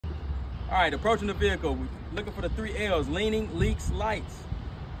All right, approaching the vehicle, we're looking for the 3 L's, leaning, leaks, lights.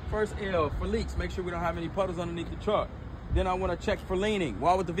 First L for leaks, make sure we don't have any puddles underneath the truck. Then I want to check for leaning.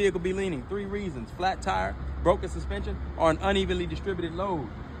 Why would the vehicle be leaning? 3 reasons: flat tire, broken suspension, or an unevenly distributed load.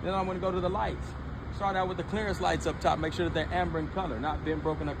 Then I want to go to the lights. Start out with the clearance lights up top. Make sure that they're amber in color, not bent,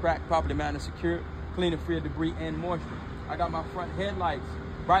 broken, or cracked, properly mounted, secured, clean and free of debris and moisture. I got my front headlights,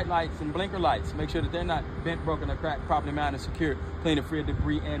 bright lights and blinker lights. Make sure that they're not bent, broken, or cracked, properly mounted, secured, clean and free of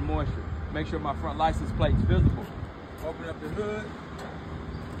debris and moisture. Make sure my front license plate's visible. Open up the hood.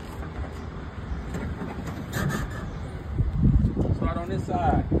 Start on this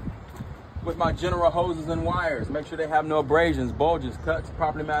side with my general hoses and wires. Make sure they have no abrasions, bulges, cuts,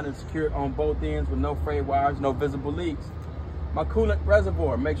 properly mounted and secured on both ends with no frayed wires, no visible leaks. My coolant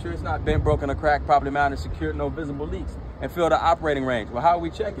reservoir, make sure it's not bent, broken, or cracked, properly mounted, secured, no visible leaks. And fill the operating range. Well, how do we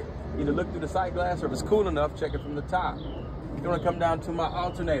check it? Either look through the sight glass, or if it's cool enough, check it from the top. You want to come down to my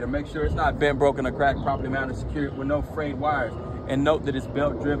alternator. Make sure it's not bent, broken, or cracked, properly mounted, secured with no frayed wires. And note that it's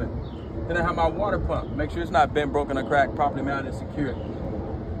belt driven. Then I have my water pump. Make sure it's not bent, broken, or cracked, properly mounted, secured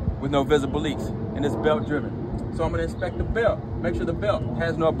with no visible leaks. And it's belt driven. So I'm going to inspect the belt. Make sure the belt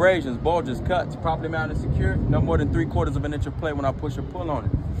has no abrasions, bulges, cuts, properly mounted, secured, no more than 3/4 of an inch of play when I push or pull on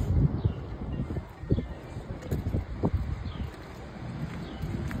it.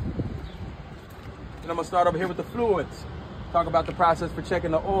 And I'm going to start over here with the fluids. Talk about the process for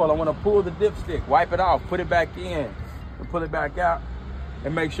checking the oil. I want to pull the dipstick, wipe it off, put it back in, and pull it back out,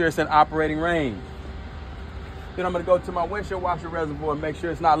 and make sure it's in operating range. Then I'm going to go to my windshield washer reservoir and make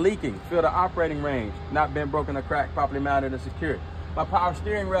sure it's not leaking. Fill the operating range, not bent, broken, or cracked, properly mounted and secured. My power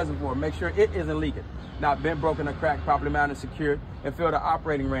steering reservoir, make sure it isn't leaking, not bent, broken, or cracked, properly mounted and secured, and fill the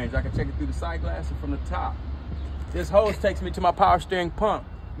operating range. I can check it through the sight glass and from the top. This hose takes me to my power steering pump.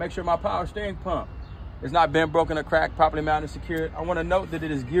 Make sure my power steering pump is not bent, broken, or cracked, properly mounted and secured. I want to note that it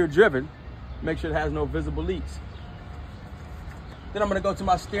is gear driven. Make sure it has no visible leaks. Then I'm going to go to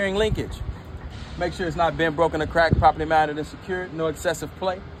my steering linkage. Make sure it's not bent, broken, or cracked, properly mounted and secured, no excessive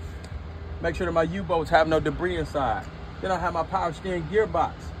play. Make sure that my U-bolts have no debris inside. Then I have my power steering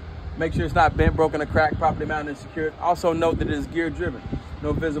gearbox. Make sure it's not bent, broken, or cracked, properly mounted and secured. Also note that it is gear driven,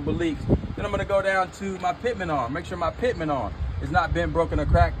 no visible leaks. Then I'm going to go down to my pitman arm. Make sure my pitman arm is not bent, broken, or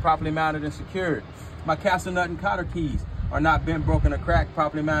cracked, properly mounted and secured. My castle nut and cotter keys are not bent, broken, or cracked,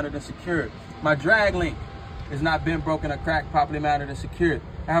 properly mounted and secured. My drag link is not bent, broken, or cracked, properly mounted and secured.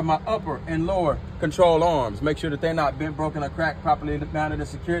 I have my upper and lower control arms. Make sure that they're not bent, broken, or cracked, properly mounted and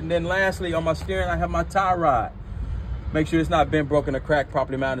secured. And then lastly, on my steering, I have my tie rod. Make sure it's not bent, broken, or cracked,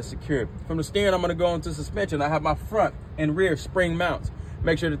 properly mounted and secured. From the steering, I'm going to go into suspension. I have my front and rear spring mounts.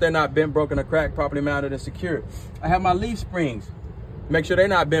 Make sure that they're not bent, broken, or cracked, properly mounted and secured. I have my leaf springs. Make sure they're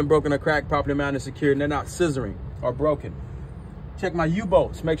not bent, broken, or cracked, properly mounted and secured, and they're not scissoring or broken. Check my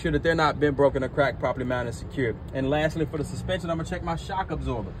U-bolts. Make sure that they're not bent, broken, or cracked, properly mounted and secured. And lastly, for the suspension, I'm going to check my shock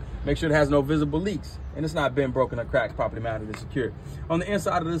absorber. Make sure it has no visible leaks, and it's not bent, broken, or cracked, properly mounted and secured. On the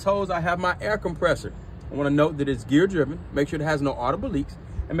inside of this hose, I have my air compressor. I want to note that it's gear driven. Make sure it has no audible leaks,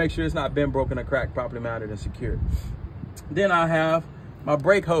 and make sure it's not bent, broken, or cracked, properly mounted and secured. Then I have my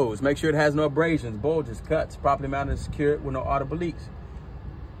brake hose. Make sure it has no abrasions, bulges, cuts, properly mounted and secured with no audible leaks.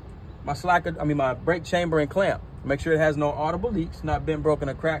 My brake chamber and clamp. Make sure it has no audible leaks, not bent, broken,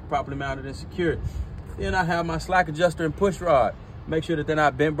 or cracked, properly mounted and secured. Then I have my slack adjuster and push rod. Make sure that they're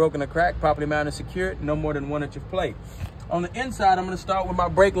not bent, broken, or cracked, properly mounted and secured, no more than 1 inch of play. On the inside, I'm going to start with my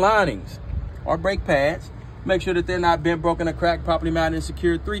brake linings or brake pads. Make sure that they're not bent, broken, or cracked, properly mounted and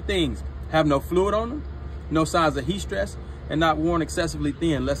secured. 3 things: have no fluid on them, no signs of heat stress, and not worn excessively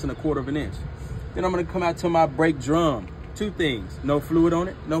thin, less than 1/4 of an inch. Then I'm going to come out to my brake drum. 2 things: no fluid on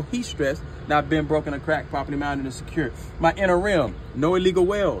it, no heat stress, not bent, broken, or cracked, properly mounted and secured. My inner rim, no illegal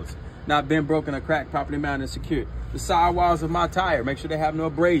welds, not bent, broken, or cracked, properly mounted and secured. The sidewalls of my tire, make sure they have no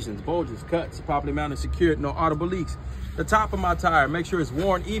abrasions, bulges, cuts, properly mounted and secured, no audible leaks. The top of my tire, make sure it's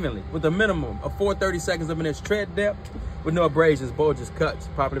worn evenly with a minimum of 4/32 of an inch tread depth with no abrasions, bulges, cuts,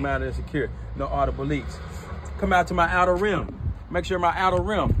 properly mounted and secured, no audible leaks. Come out to my outer rim. Make sure my outer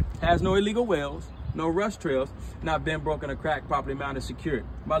rim has no illegal welds, no rust trails, not bent, broken, or cracked, properly mounted, secured.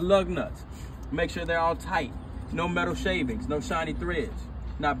 My lug nuts, make sure they're all tight. No metal shavings, no shiny threads,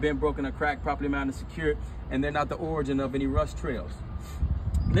 not bent, broken, or cracked, properly mounted, secured, and they're not the origin of any rust trails.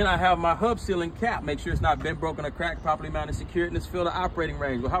 Then I have my hub seal and cap. Make sure it's not bent, broken, or cracked, properly mounted, secured, and it's filled the operating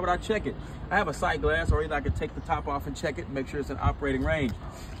range. Well, how would I check it? I have a sight glass, or either I could take the top off and check it, make sure it's in operating range.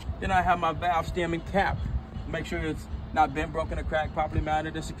 Then I have my valve stem and cap. Make sure it's not bent, broken, or cracked, properly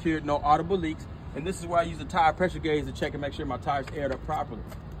mounted and secured, no audible leaks. And this is where I use the tire pressure gauge to check and make sure my tire's aired up properly.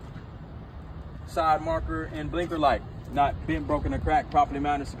 Side marker and blinker light. not bent, broken, or cracked, properly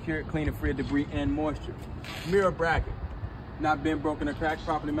mounted, secured, clean and free of debris and moisture. Mirror bracket, not bent, broken, or cracked,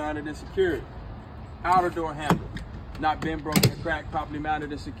 properly mounted and secured. Outer door handle, not bent, broken, or cracked, properly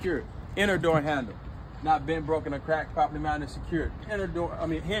mounted and secured. Inner door handle, not bent, broken, or cracked, properly mounted and secured.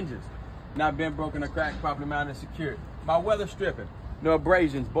 Hinges, not bent, broken, or cracked, properly mounted and secured. My weather stripping, no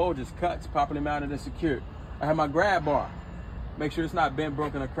abrasions, bulges, cuts, properly mounted and secured. I have my grab bar. Make sure it's not bent,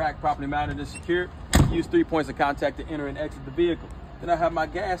 broken, or cracked, properly mounted and secured. Use 3 points of contact to enter and exit the vehicle. Then I have my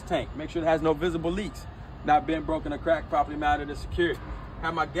gas tank. Make sure it has no visible leaks. Not bent, broken, or cracked, properly mounted and secured. I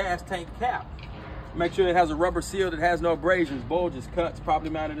have my gas tank cap. Make sure it has a rubber seal that has no abrasions, bulges, cuts, properly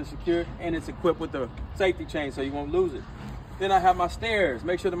mounted and secured, and it's equipped with a safety chain so you won't lose it. Then I have my stairs.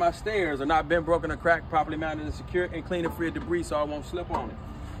 Make sure that my stairs are not bent, broken, or cracked, properly mounted and secured, and clean and free of debris so I won't slip on it.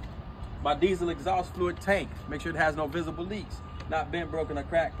 My diesel exhaust fluid tank. Make sure it has no visible leaks. Not bent, broken, or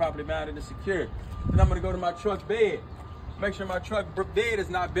cracked, properly mounted and secured. Then I'm gonna go to my truck bed. Make sure my truck bed is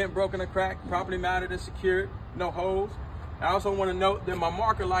not bent, broken, or cracked, properly mounted and secured, no holes. I also wanna note that my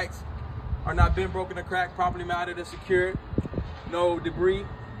marker lights are not bent, broken, or cracked, properly mounted and secured, no debris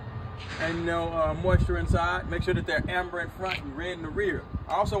and no moisture inside. Make sure that they're amber in front and red in the rear.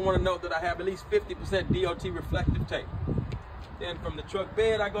 I also wanna note that I have at least 50% DOT reflective tape. Then from the truck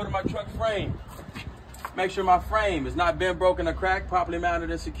bed, I go to my truck frame. Make sure my frame is not bent, broken, or cracked, properly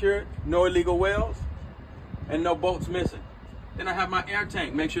mounted and secured, no illegal welds, and no bolts missing. Then I have my air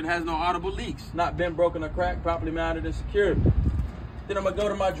tank. Make sure it has no audible leaks, not bent, broken, or cracked, properly mounted and secured. Then I'm gonna go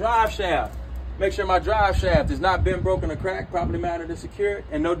to my drive shaft. Make sure my drive shaft is not bent, broken, or cracked, properly mounted and secured,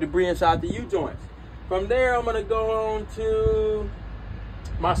 and no debris inside the U-joints. From there, I'm gonna go on to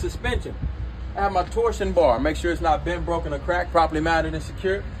my suspension. I have my torsion bar. Make sure it's not bent, broken, or cracked, properly mounted and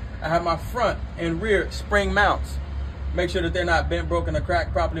secured. I have my front and rear spring mounts. Make sure that they're not bent, broken, or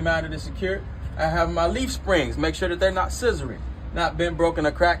cracked, properly mounted and secured. I have my leaf springs. Make sure that they're not scissoring, not bent, broken,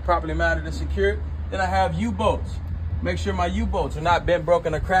 or cracked, properly mounted and secured. Then I have U-bolts. Make sure my U-bolts are not bent,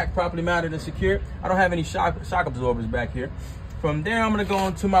 broken, or cracked, properly mounted and secured. I don't have any shock absorbers back here. From there, I'm gonna go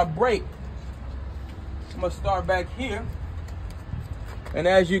on to my brake. I'm gonna start back here. And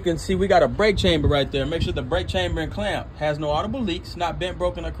as you can see, we got a brake chamber right there. Make sure the brake chamber and clamp has no audible leaks, not bent,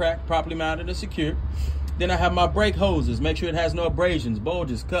 broken, or cracked, properly mounted and secured. Then I have my brake hoses. Make sure it has no abrasions,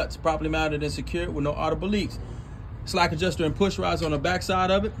 bulges, cuts, properly mounted and secured with no audible leaks. Slack adjuster and push rods on the back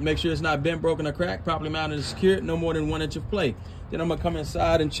side of it. Make sure it's not bent, broken, or cracked, properly mounted and secured, no more than 1 inch of play. Then I'm gonna come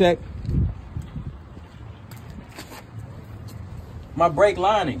inside and check my brake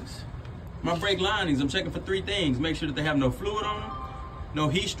linings. My brake linings, I'm checking for 3 things. Make sure that they have no fluid on them, no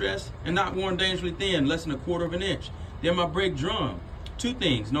heat stress, and not worn dangerously thin, less than 1/4 of an inch. Then my brake drum, 2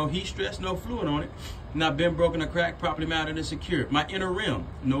 things, no heat stress, no fluid on it, not bent, broken, or cracked, properly mounted and secured. My inner rim,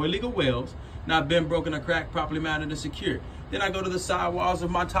 no illegal welds, not bent, broken, or cracked, properly mounted and secured. Then I go to the sidewalls of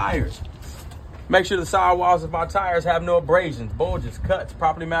my tires. Make sure the sidewalls of my tires have no abrasions, bulges, cuts,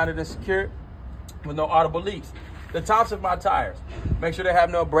 properly mounted and secured with no audible leaks. The tops of my tires, make sure they have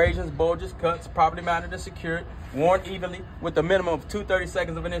no abrasions, bulges, cuts, properly mounted and secured, worn evenly with a minimum of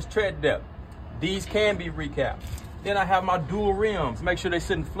 2/32 of an inch tread depth. These can be recapped. Then I have my dual rims. Make sure they're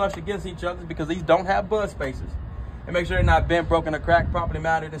sitting flush against each other because these don't have bud spaces. And make sure they're not bent, broken, or cracked, properly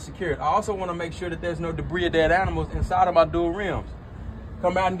mounted and secured. I also want to make sure that there's no debris or dead animals inside of my dual rims.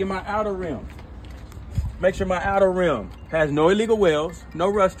 Come out and get my outer rim. Make sure my outer rim has no illegal welds, no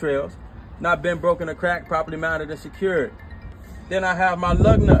rust trails, not bent, broken, or cracked, properly mounted and secured. Then I have my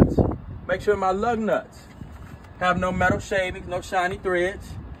lug nuts. Make sure my lug nuts have no metal shavings, no shiny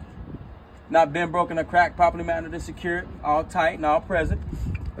threads, not bent, broken, or cracked, properly mounted and secured, all tight and all present.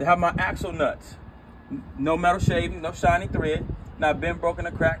 They have my axle nuts. No metal shaving, no shiny thread, not bent, broken,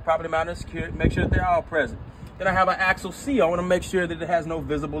 or cracked, properly mounted and secured. Make sure that they're all present. Then I have an axle seal. I want to make sure that it has no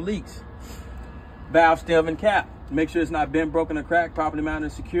visible leaks. Valve stem and cap. Make sure it's not bent, broken, or cracked, properly mounted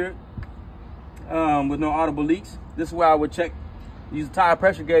and secured with no audible leaks. This is where I would check, use a tire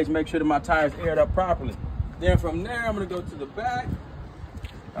pressure gauge, make sure that my tires aired up properly. Then from there, I'm going to go to the back.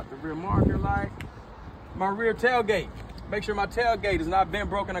 Got the rear marker light. My rear tailgate. Make sure my tailgate is not bent,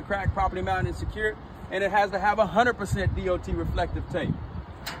 broken, or cracked, properly mounted and secured. And it has to have 100% DOT reflective tape.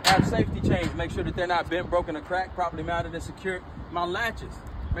 Have safety chains. Make sure that they're not bent, broken, or cracked, properly mounted and secured. My latches.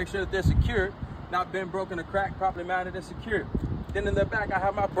 Make sure that they're secured, not bent, broken, or cracked, properly mounted and secured. Then in the back, I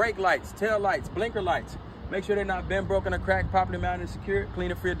have my brake lights, tail lights, blinker lights. Make sure they're not bent, broken, or cracked, properly mounted and secured,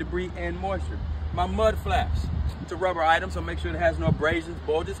 clean and free of debris and moisture. My mud flaps. It's a rubber item, so make sure it has no abrasions,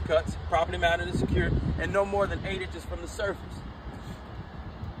 bulges, cuts, properly mounted and secured, and no more than 8 inches from the surface.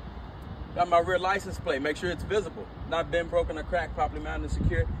 Got my rear license plate. Make sure it's visible, not bent, broken, or cracked, properly mounted and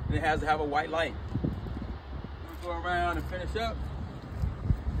secured, and it has to have a white light. Go around and finish up.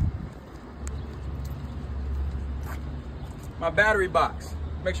 My battery box.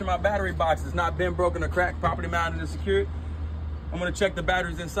 Make sure my battery box is not bent, broken, or cracked, properly mounted and secured. I'm gonna check the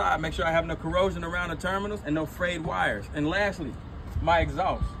batteries inside, make sure I have no corrosion around the terminals and no frayed wires. And lastly, my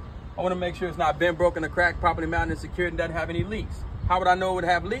exhaust. I wanna make sure it's not bent, broken, or cracked, properly mounted and secured, and doesn't have any leaks. How would I know it would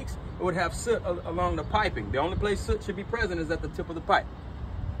have leaks? It would have soot along the piping. The only place soot should be present is at the tip of the pipe.